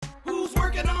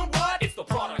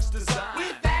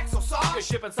Always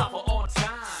shipping software on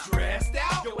time. Stressed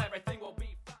out? Yo, everything will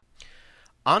be fine.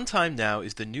 OnTime Now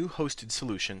is the new hosted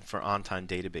solution for OnTime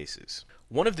databases.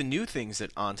 One of the new things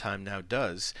that OnTime Now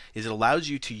does is it allows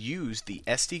you to use the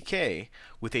SDK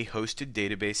with a hosted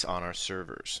database on our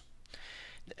servers.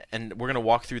 And we're going to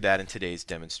walk through that in today's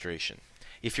demonstration.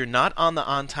 If you're not on the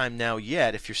OnTime Now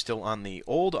yet, if you're still on the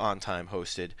old OnTime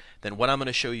hosted, then what I'm going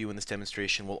to show you in this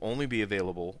demonstration will only be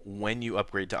available when you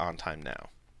upgrade to OnTime Now.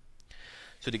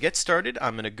 So to get started,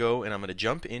 I'm going to go and I'm going to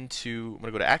jump into, I'm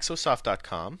going to go to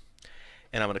axosoft.com,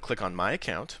 and I'm going to click on My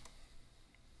Account,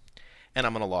 and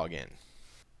I'm going to log in.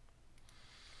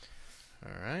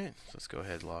 Alright, so let's go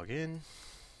ahead and log in.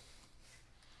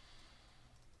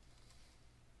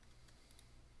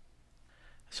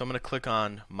 So I'm going to click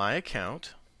on My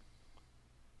Account,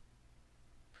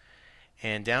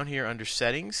 and down here under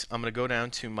Settings, I'm going to go down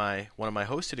to one of my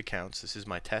hosted accounts. This is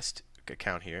my test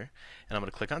account here, and I'm going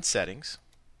to click on Settings.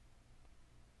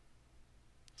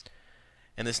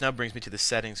 And this now brings me to the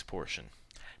Settings portion.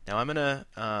 Now I'm going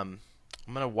to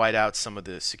white out some of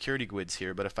the security GUIDs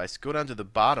here, but if I go down to the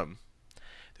bottom,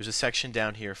 there's a section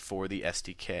down here for the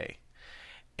SDK.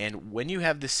 And when you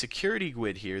have this security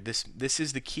GUID here, this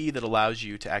is the key that allows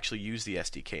you to actually use the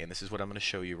SDK, and this is what I'm going to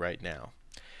show you right now.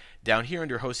 Down here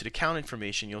under hosted account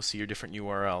information, you'll see your different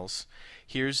URLs.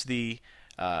 Here's the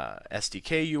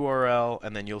SDK URL,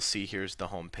 and then you'll see here's the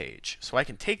home page. So I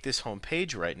can take this home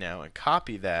page right now and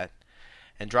copy that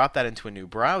and drop that into a new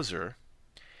browser,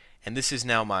 and this is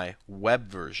now my web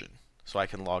version, so I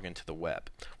can log into the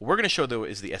web. What we're going to show though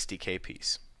is the SDK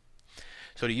piece.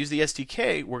 So to use the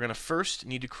SDK, we're going to first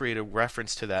need to create a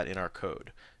reference to that in our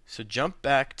code. So jump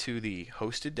back to the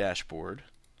hosted dashboard,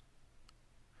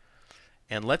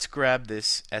 and let's grab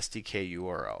this SDK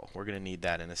URL. We're going to need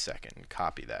that in a second, and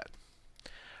copy that.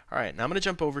 Alright, now I'm going to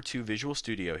jump over to Visual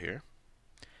Studio here,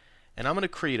 and I'm going to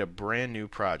create a brand new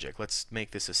project. Let's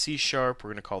make this a C#. We're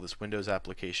going to call this Windows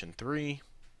Application 3,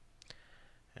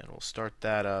 and we'll start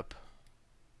that up.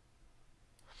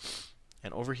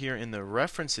 And over here in the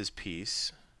references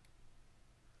piece,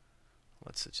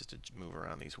 let's just move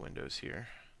around these windows here.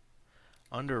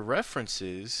 Under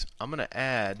references, I'm going to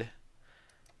add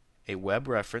a web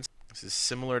reference. This is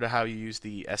similar to how you use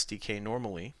the SDK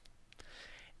normally.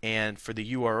 And for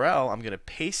the URL, I'm going to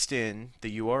paste in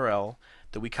the URL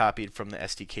that we copied from the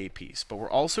SDK piece. But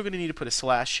we're also going to need to put a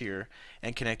slash here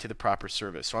and connect to the proper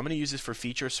service. So I'm going to use this for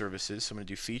feature services. So I'm going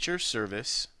to do feature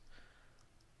service,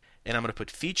 and I'm going to put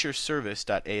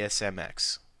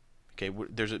featureservice.asmx. Okay,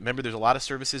 remember there's a lot of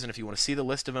services, and if you want to see the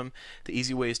list of them, the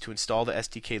easy way is to install the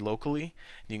SDK locally.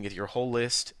 You can get your whole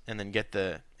list and then get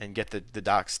the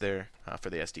docs there for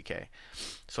the SDK.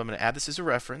 So I'm going to add this as a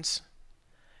reference,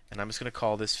 and I'm just going to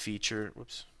call this feature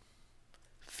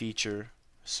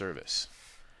service.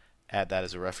 Add that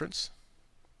as a reference.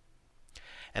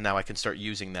 And now I can start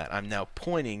using that. I'm now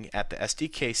pointing at the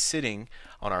SDK sitting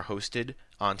on our hosted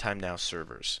OnTime Now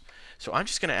servers. So I'm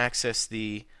just going to access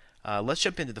the, let's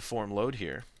jump into the form load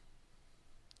here,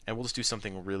 and we'll just do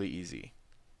something really easy.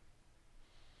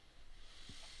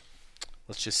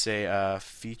 Let's just say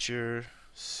feature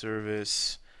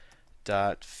service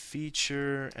dot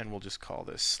feature, and we'll just call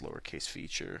this lowercase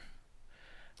feature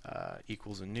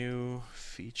equals a new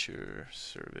feature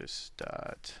service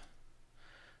dot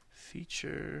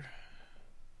feature,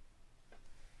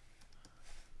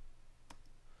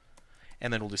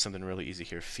 and then we'll do something really easy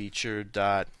here. Feature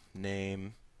dot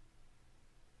name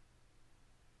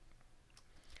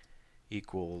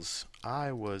equals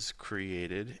I was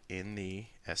created in the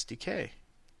SDK.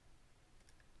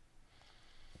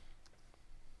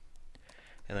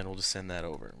 And then we'll just send that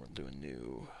over, and we'll do a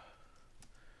new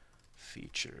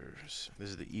features. This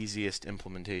is the easiest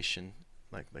implementation,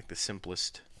 like the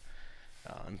simplest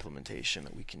implementation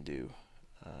that we can do.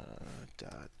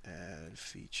 Dot add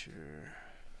feature.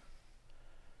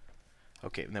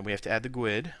 Okay, and then we have to add the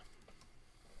GUID.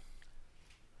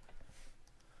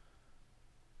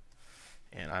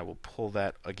 And I will pull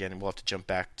that again, and we'll have to jump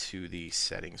back to the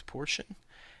settings portion.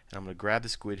 And I'm going to grab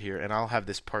this GUID here, and I'll have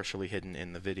this partially hidden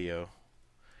in the video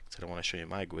because I don't want to show you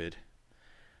my GUID.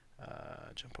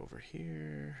 Jump over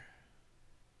here,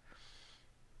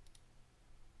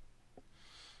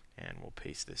 and we'll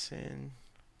paste this in.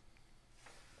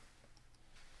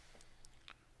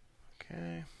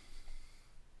 Okay,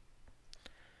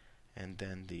 and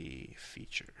then the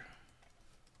feature.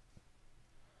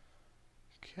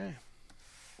 Okay,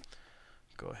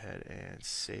 go ahead and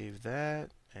save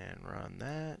that and run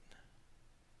that.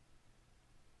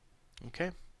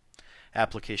 Okay,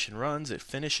 application runs, it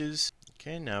finishes.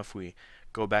 Okay, now if we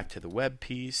go back to the web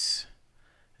piece,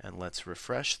 and let's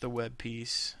refresh the web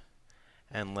piece,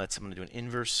 And I'm going to do an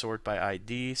inverse sort by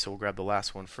ID, so we'll grab the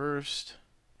last one first.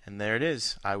 And there it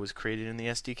is. I was created in the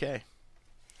SDK.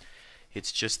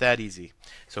 It's just that easy.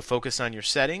 So focus on your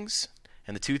settings,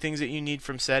 and the two things that you need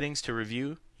from settings to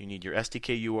review, you need your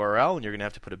SDK URL, and you're going to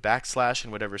have to put a backslash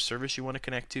in whatever service you want to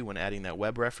connect to when adding that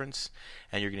web reference,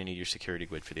 and you're going to need your security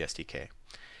GUID for the SDK.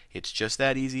 It's just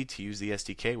that easy to use the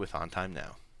SDK with OnTime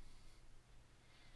Now.